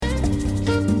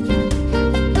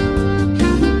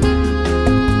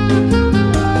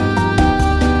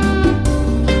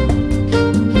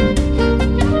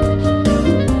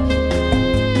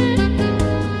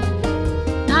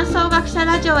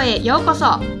へようこそ。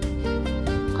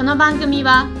この番組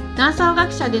は南総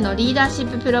学舎でのリーダーシ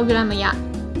ッププログラムや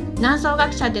南総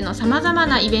学舎でのさまざま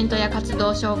なイベントや活動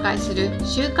を紹介する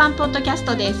週刊ポッドキャス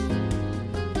トです。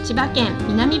千葉県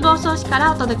南房総市か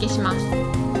らお届けします。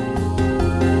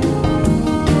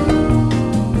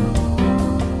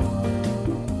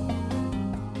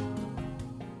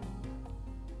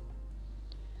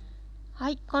は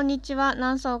い、こんにちは。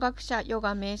南総学舎ヨ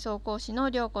ガ瞑想講師の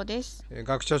涼子です。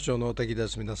学舎長の大滝で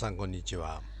す。皆さんこんにち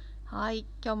は。はい、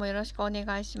今日もよろしくお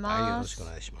願いします。はい、よろしくお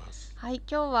願いします。はい、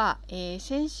今日は、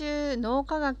先週脳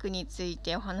科学につい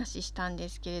てお話ししたんで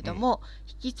すけれども、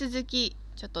引き続き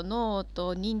ちょっと脳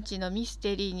と認知のミス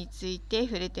テリーについて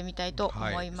触れてみたいと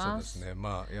思います。そうですね。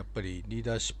やっぱりリー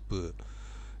ダーシップ、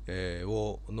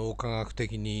を脳科学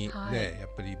的にね、やっ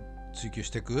ぱり追求し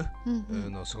ていく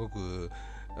のすごく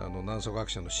南総学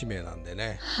者の使命なんで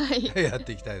ね、やっ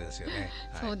ていきたいですよね。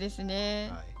そうです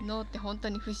ね、脳って本当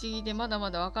に不思議でまだ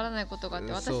まだわからないことがあっ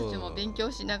て、私たちも勉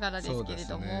強しながらですけれ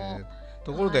ども、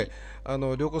ところで、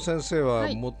涼子先生は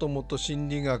もともと心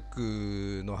理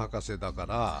学の博士だか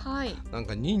ら、なん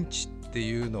か認知って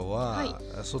いうのは、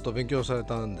相当勉強され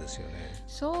たんですよね。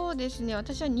そうですね、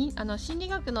私は心理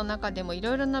学の中でもい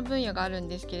ろいろな分野があるん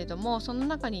ですけれども、その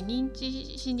中に認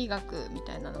知心理学み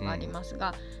たいなのがあります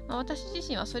が、私自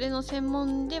身はそれの専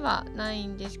門ではない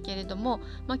んですけれども、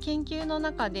研究の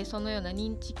中でそのような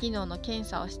認知機能の検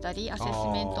査をしたりアセス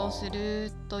メントをす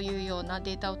るというような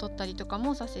データを取ったりとか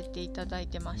もさせていただい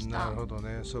てました。なるほど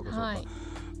ね、そうかそうか。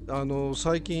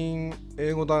最近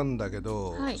英語なんだけ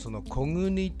ど、そのコグ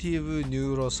ニティブニ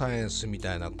ューロサイエンスみ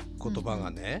たいな言葉が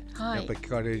ね、やっぱり聞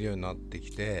かれるようになって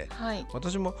きて、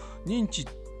私も認知っ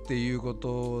ていうこ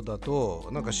とだと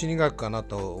なんか心理学かな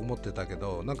と思ってたけ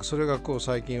ど、なんかそれがこう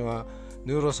最近は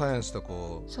ニューロサイエンスと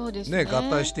こう、合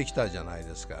体してきたじゃない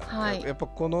ですか。やっぱ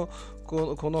この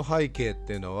背景っ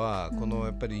ていうのは、この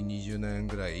やっぱり20年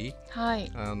ぐらい、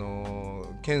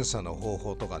検査の方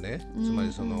法とかね、つま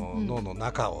りその脳の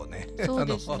中をね、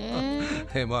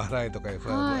MRI とか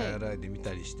FMRI で見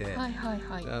たりして、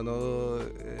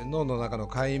脳の中の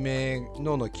解明、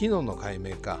脳の機能の解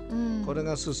明か、これ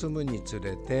が進むにつ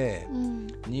れて、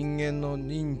人間の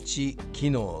認知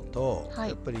機能と、や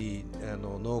っぱり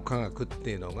脳科学っ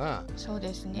ていうのが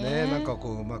なんかこ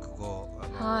ううまくこう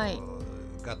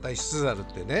合体しつつあるっ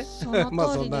てね、その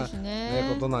通りです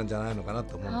ね。ことなんじゃないのかな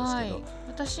と思うんですけど、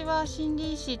私は心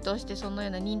理師としてそのよ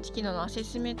うな認知機能のアセ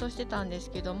スメントをしてたんです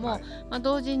けども、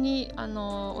同時に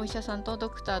お医者さんとド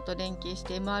クターと連携し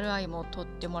て MRI も取っ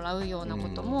てもらうようなこ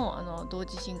とも、同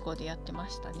時進行でやってま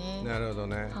したね。なるほど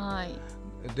ね。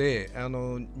で、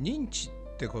認知っ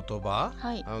て言葉、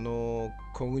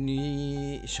コグ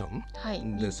ニショ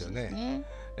ンですよね。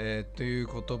という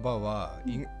言葉は、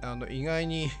意外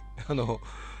に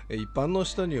一般の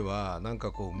人にはなん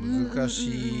かこう難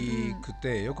しく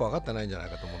てよく分かってないんじゃない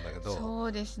かと思うんだけど、そ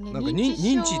うですね、なんか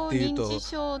認知っていうと認知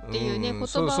症っていうね、言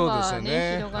葉は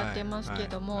ね広がってますけ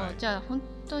ども、じゃあ本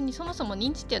当にそもそも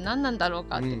認知って何なんだろう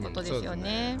かっていうことですよ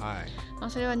ね。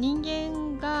それは人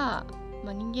間が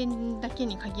人間だけ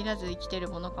に限らず生きている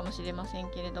ものかもしれませ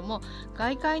んけれども、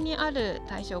外界にある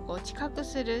対象をこう知覚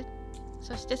する、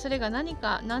そしてそれが何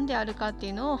であるかってい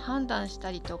うのを判断し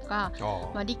たりとか、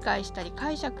理解したり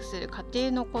解釈する過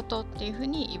程のことっていうふう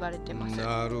に言われてます。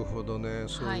なるほどね、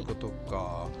そういうこと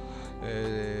か。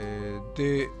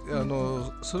で、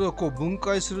それをこう分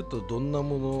解するとどんな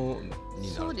ものになるんで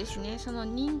しょう。そうですね、その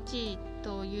認知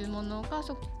というものが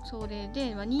それ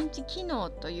で、認知機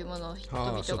能というものを人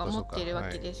々が持っているわ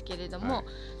けですけれども、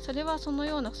それはその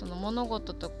ようなその物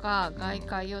事とか外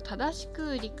界を正し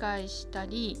く理解した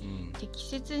り、適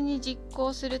切に実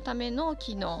行するための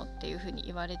機能っていうふうに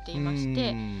言われていまし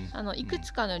て、いく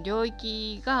つかの領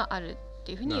域があるっ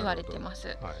ていうふうに言われてま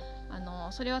す。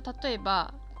それは例え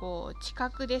ばこう知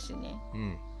覚ですね。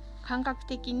感覚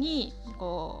的に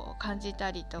こう感じた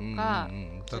りとか、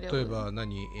例えば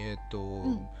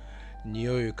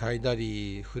匂いを嗅いだ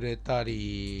り触れた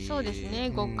り、そうです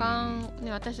ね、五感、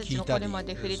私たちのこれま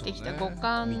で触れてきた五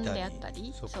感であった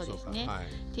り、そうですね、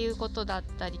っていうことだっ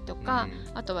たりとか、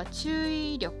あとは注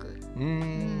意力。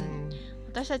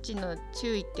私たちの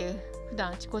注意って普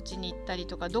段あちこちに行ったり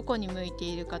とか、どこに向いて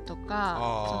いるかとか、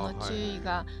その注意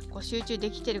がこう集中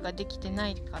できてるかできてな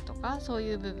いかとか、そう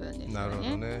いう部分ですよね。なるほ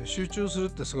どね。集中する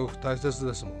ってすごく大切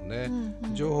ですもんね。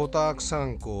情報たくさ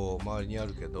んこう周りにあ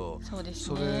るけど、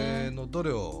それのど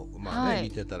れを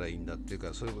見てたらいいんだっていう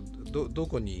か、それをど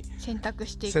こに選択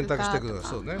していくかとか、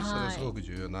そうね、それすごく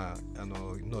重要な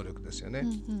能力ですよね。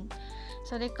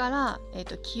それから、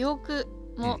記憶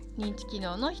も認知機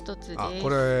能の一つです。こ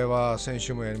れは先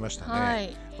週もやりましたね、は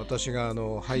い、私が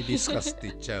ハイビスカスって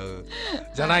言っちゃう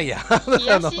じゃないやヒ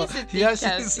ヤシンスって言っちゃ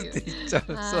うヒヤシンスって言っちゃ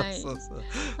う、はい、そう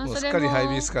もうすっかりハイ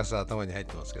ビスカス頭に入っ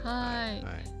てますけど、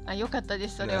よかったで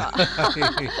すそれは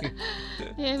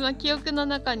で、記憶の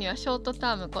中にはショート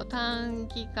ターム、短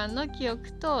期間の記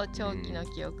憶と長期の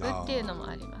記憶っていうのも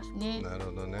ありますね。なる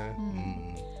ほど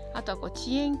ね、あとは遅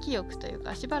延記憶という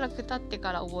か、しばらく経って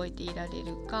から覚えていられ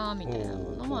るかみたいな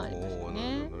ものもあります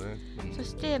ね。そ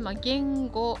して、言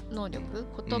語能力、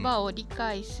言葉を理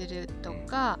解すると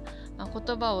か、言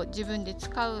葉を自分で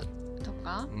使うと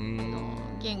か、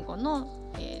言語の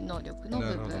能力の部分。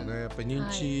なるほどね。やっぱり認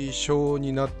知症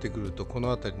になってくると、こ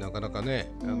のあたりなかなかね、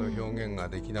表現が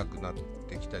できなくなっ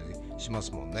てきたりしま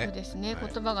すもんね。そうですね、言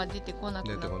葉が出てこなく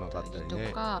なったりと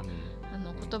か、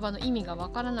言葉の意味が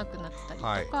分からなくなったり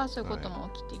とか、そういうことも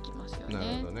起きてきますよね。なる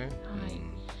ほどね。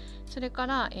それか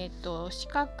ら、視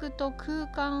覚と空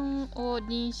間を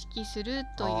認識する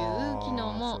という機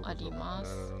能もありま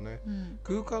す。なるほどね。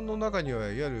空間の中には、い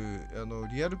わゆる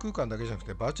リアル空間だけじゃなく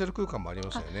てバーチャル空間もありま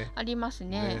すよね。あります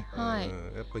ね。はい。や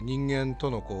っぱり人間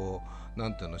とのな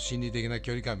んていうの、心理的な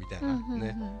距離感みたいな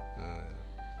ね。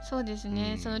そうです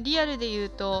ね。そのリアルで言う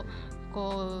と、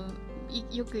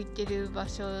よく行ってる場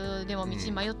所でも道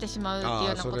に迷ってしまうっていう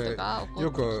ようなことが起こ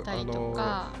ってきたりと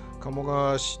か。鴨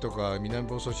川市とか南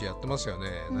房総市やってますよね。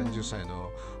何十歳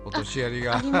のお年寄り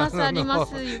があります行方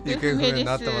不明に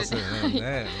なってますよ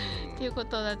ね。っていうこ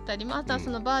とだったり、あとは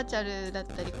そのバーチャルだっ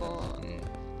たり、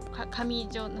紙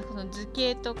上のその図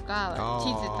形とか地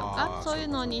図とか、そういう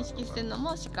のを認識するの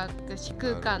も視空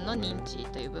間の認知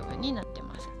という部分になって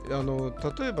ます。例え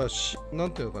ばな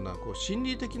んていうのかな、心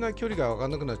理的な距離が分から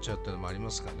なくなっちゃうっていうのもありま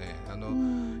すかね。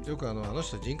よくあの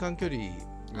人人間距離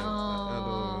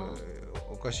が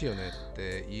おかしいよねっ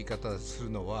て言い方す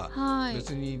るのは、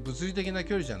別に物理的な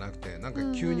距離じゃなくて、なんか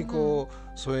急に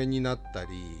疎遠になったり、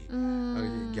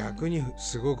逆に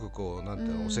すごくなんてい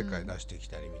うの、おせっかい出してき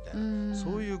たりみたいな、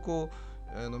そういう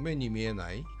目に見え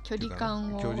ない距離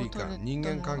感、人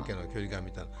間関係の距離感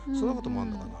みたいな、そんなこともあ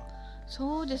るのかな。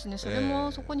そうですね、それ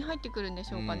もそこに入ってくるんで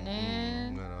しょうか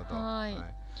ね。なるほど。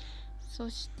そ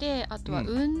してあとは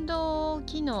運動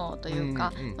機能という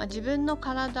か、自分の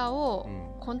体を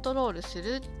コントロールす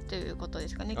るっていうことで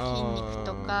すかね。筋肉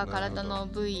とか体の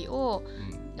部位を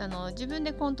自分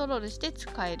でコントロールして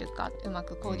使えるか、うま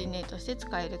くコーディネートして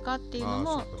使えるかっていうの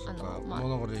も、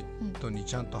物事に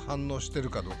ちゃんと反応してる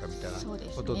かどうかみたいな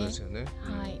ことですよね。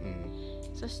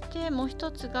そしてもう一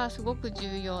つがすごく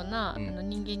重要な、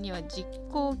人間には実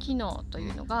行機能とい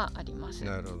うのがあります。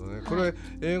なるほどね。これ、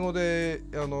英語で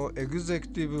エグゼク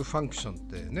ティブファンクションっ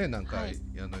てね、なんか、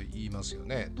言いますよ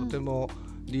ね。とても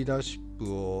リーダーシッ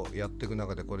プをやっていく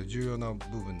中で、これ重要な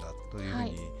部分だというふう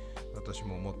に、私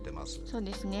も思ってます。そう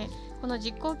ですね。この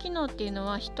実行機能っていうの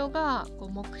は、人が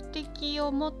目的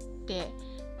を持って、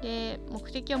で目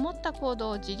的を持った行動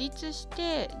を自立し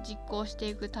て実行して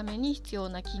いくために必要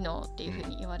な機能っていうふう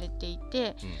に言われてい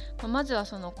て、まずは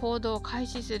その行動を開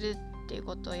始するっていう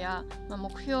ことや、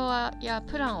目標や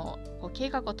プランを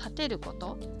計画を立てるこ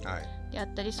とであ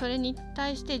ったり、それに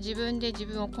対して自分で自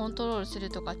分をコントロールする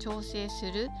とか調整す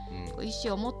る、意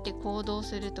思を持って行動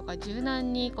するとか、柔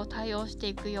軟に対応して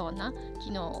いくような機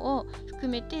能を含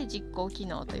めて実行機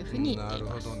能というふうに言ってい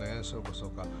ます。なるほどね。そう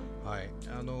か。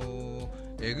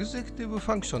エグゼクティブ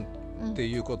ファンクションって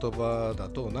いう言葉だ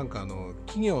と、なんか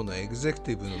企業のエグゼク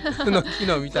ティブの機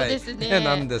能みたい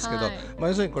なんですけど、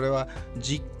要するにこれは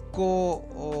実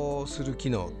行する機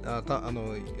能、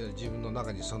自分の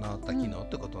中に備わった機能っ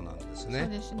てことなんですね。そう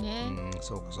ですね。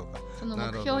そうか。その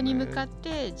目標に向かっ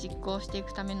て実行してい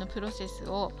くためのプロセス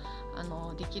を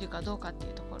できるかどうかって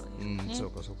いうところですね。そう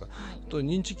か。と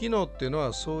認知機能っていうの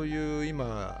は、そういう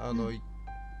今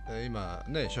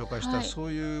ね、紹介したそ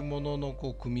ういうものの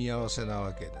組み合わせな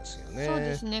わけですよね。そう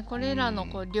ですね。これらの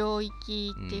領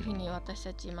域っていうふうに私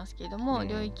たち言いますけれども、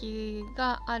領域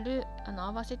がある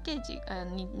合わせて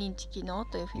認知機能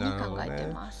というふうに考えて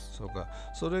ます。そうか。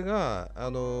それが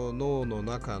脳の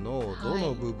中のど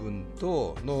の部分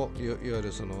との、いわゆ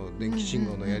るその電気信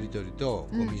号のやり取りと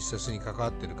密接に関わ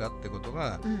っているかってこと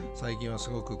が、最近はす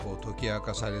ごく解き明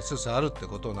かされつつあるって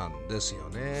ことなんですよ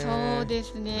ね。そうで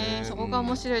すね。そこが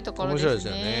面白いところですね。面白いです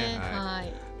よね。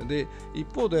で一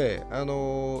方でや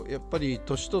っぱり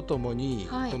年とともに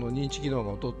この認知機能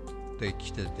が劣って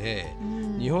きてて、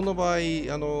日本の場合あれじ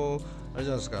ゃない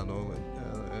ですか、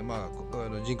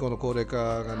人口の高齢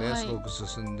化がね、すごく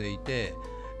進んでいて、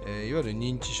いわゆる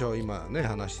認知症、今ね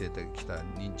話してきた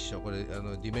認知症、これデ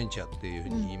ィメンチアっていうふう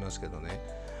に言いますけどね、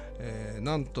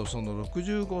なんとその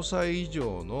65歳以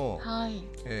上の、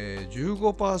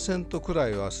15% くら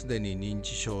いはすでに認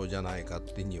知症じゃないかっ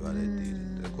て言われている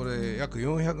んで、これ約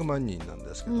400万人なん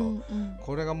ですけど、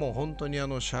これがもう本当に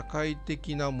社会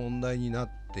的な問題になっ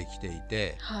てきてい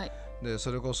て、で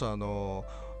それこそも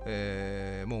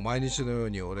う毎日のよう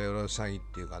にオレオレ詐欺っ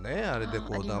ていうかね、あれでこ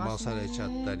う騙されちゃっ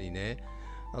たりね、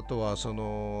あとはさっ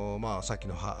き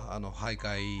の徘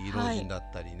徊老人だ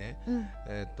ったりね、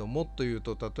もっと言う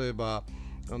と例えば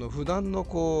普段の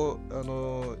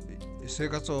生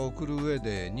活を送る上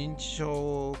で認知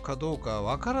症かどうか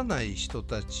わからない人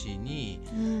たちに、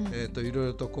いろい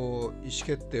ろとこう意思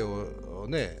決定を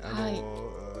ね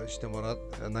してもら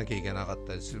わなきゃいけなかっ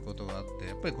たりすることがあって、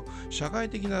やっぱり社会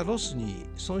的なロスに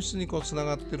損失につな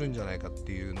がってるんじゃないかっ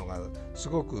ていうのがす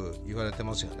ごく言われて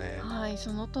ますよね。はい、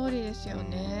その通りですよ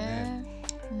ね。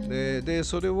で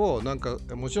それをなんか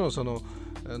もちろん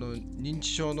認知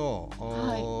症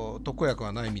の、特効薬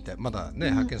はないみたい、まだ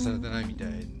ね発見されてないみたい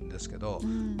ですけど、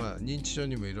認知症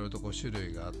にもいろいろと種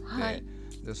類があって、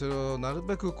でそれをなる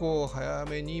べく早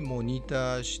めにモニ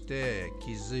ターして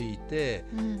気づいて、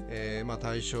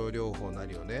対症療法な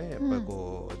りをねやっ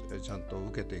ぱりちゃんと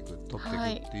受けていく、取って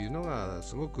いくっていうのが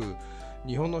すごく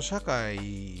日本の社会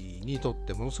にとっ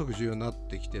てものすごく重要になっ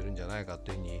てきてるんじゃないかっ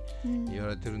ていうふうに言わ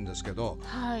れてるんですけど、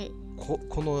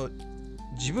この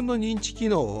自分の認知機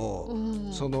能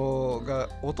を、が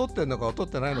劣ってるのか劣っ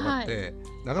てないのかって、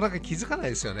なかなか気づかない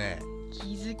ですよね。気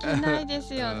づけないで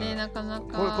すよねなかな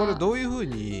か。これどういうふう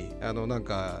になん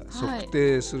か測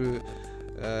定する、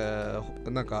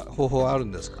なんか方法はある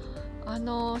んですか？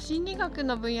心理学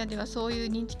の分野ではそうい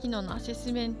う認知機能のアセ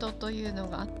スメントというの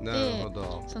があって、なるほ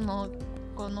ど。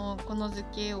この図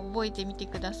形を覚えてみて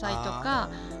くださいとか、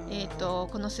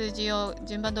この数字を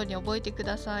順番通りに覚えてく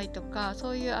ださいとか、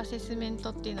そういうアセスメン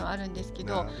トっていうのはあるんですけ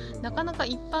ど、なかなか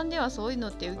一般ではそういうの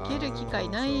って受ける機会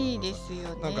ないです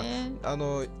よね。なん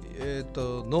か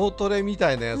脳トレみ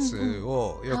たいなやつ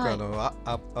をよくア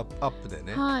ップで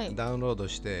ね、ダウンロード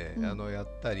してやっ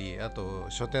たり、あと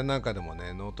書店なんかでも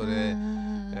ね脳トレ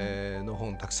の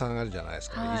本たくさんあるじゃないで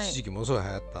すか。一時期ものすごい流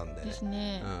行ったんでです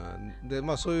ね。で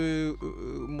そういう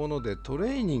ものでトレ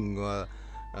ーニングは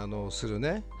する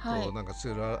ね、なんかツ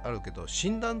ールあるけど、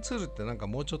診断ツールってなんか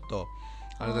もうちょっと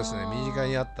あれですね、身近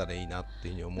にあったらいいなって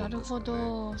いうふうに思うんですよね。なる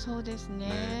ほど、そうです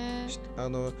ね。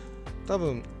多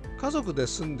分家族で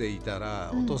住んでいた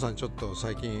ら、お父さんちょっと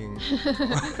最近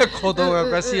行動がお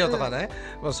かしいよとかね、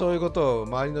そういうことを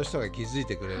周りの人が気づい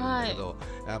てくれるんだけど、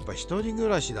やっぱ一人暮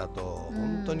らしだと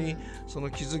本当にそ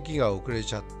の気づきが遅れ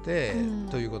ちゃって、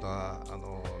ということが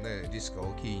リスクが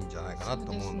大きいんじゃないかな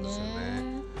と思うんですよ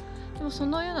ね。でもそ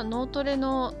のような脳トレ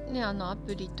の、ア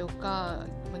プリとか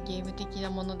ゲーム的な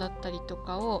ものだったりと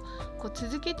かを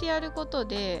続けてやること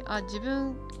で、自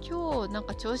分今日なん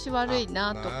か調子悪い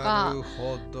なとか、なる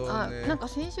ほどね、なんか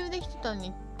先週できてたの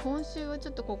に今週はち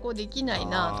ょっとここできない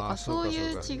なとか、そうい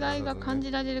う違いが感じ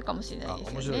られるかもしれないですよ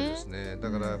ね。面白いですね。だ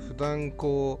から普段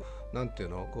なんていう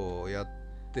のやっ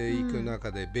ていく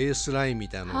中でベースラインみ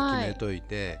たいなのを決めとい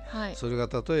て、それが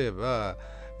例えば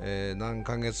何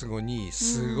ヶ月後に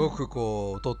すごく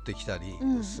劣ってきたり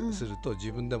すると、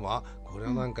自分でもこれ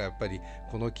はなんかやっぱり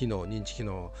この機能、認知機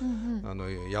能、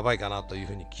やばいかなという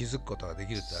ふうに気づくことがで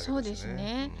きるってわけですね。そうです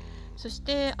ね。そし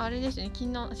てあれですね、昨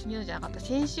日じゃなかった、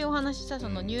先週お話ししたそ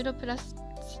のニューロプラス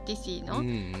ティシ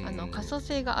ーの可塑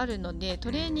性があるので、ト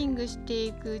レーニングして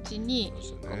いくうちに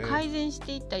改善し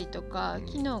ていったりとか、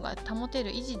機能が保て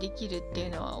る、維持できるってい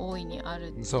うのは大いにあ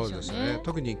るんでしょうね。そうですね。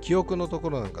特に記憶のとこ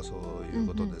ろなんかそういう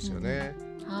ことですよね。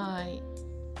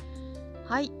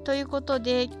はい、ということ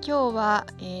で今日は、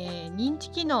認知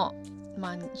機能、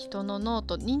人の脳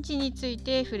と認知につい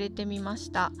て触れてみま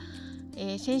した。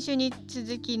先週に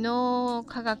続き脳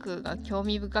科学が興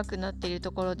味深くなっている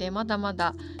ところで、まだま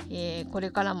だ、こ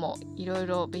れからもいろい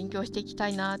ろ勉強していきた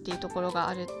いなっていうところが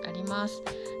あります。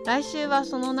来週は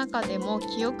その中でも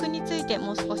記憶について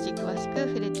もう少し詳しく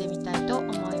触れてみたいと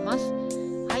思います。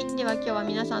はい、では今日は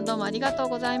皆さんどうもありがとう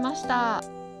ございました。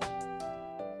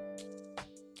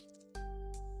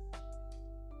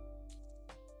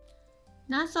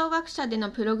南総学舎での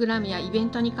プログラムやイベン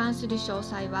トに関する詳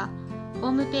細はホ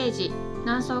ームページ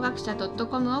南総学舎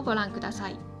 .com をご覧くださ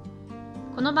い。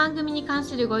この番組に関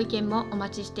するご意見もお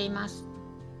待ちしています。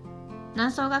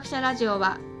南総学舎ラジオ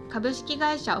は株式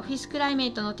会社オフィスクライメ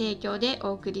イトの提供で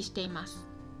お送りしています。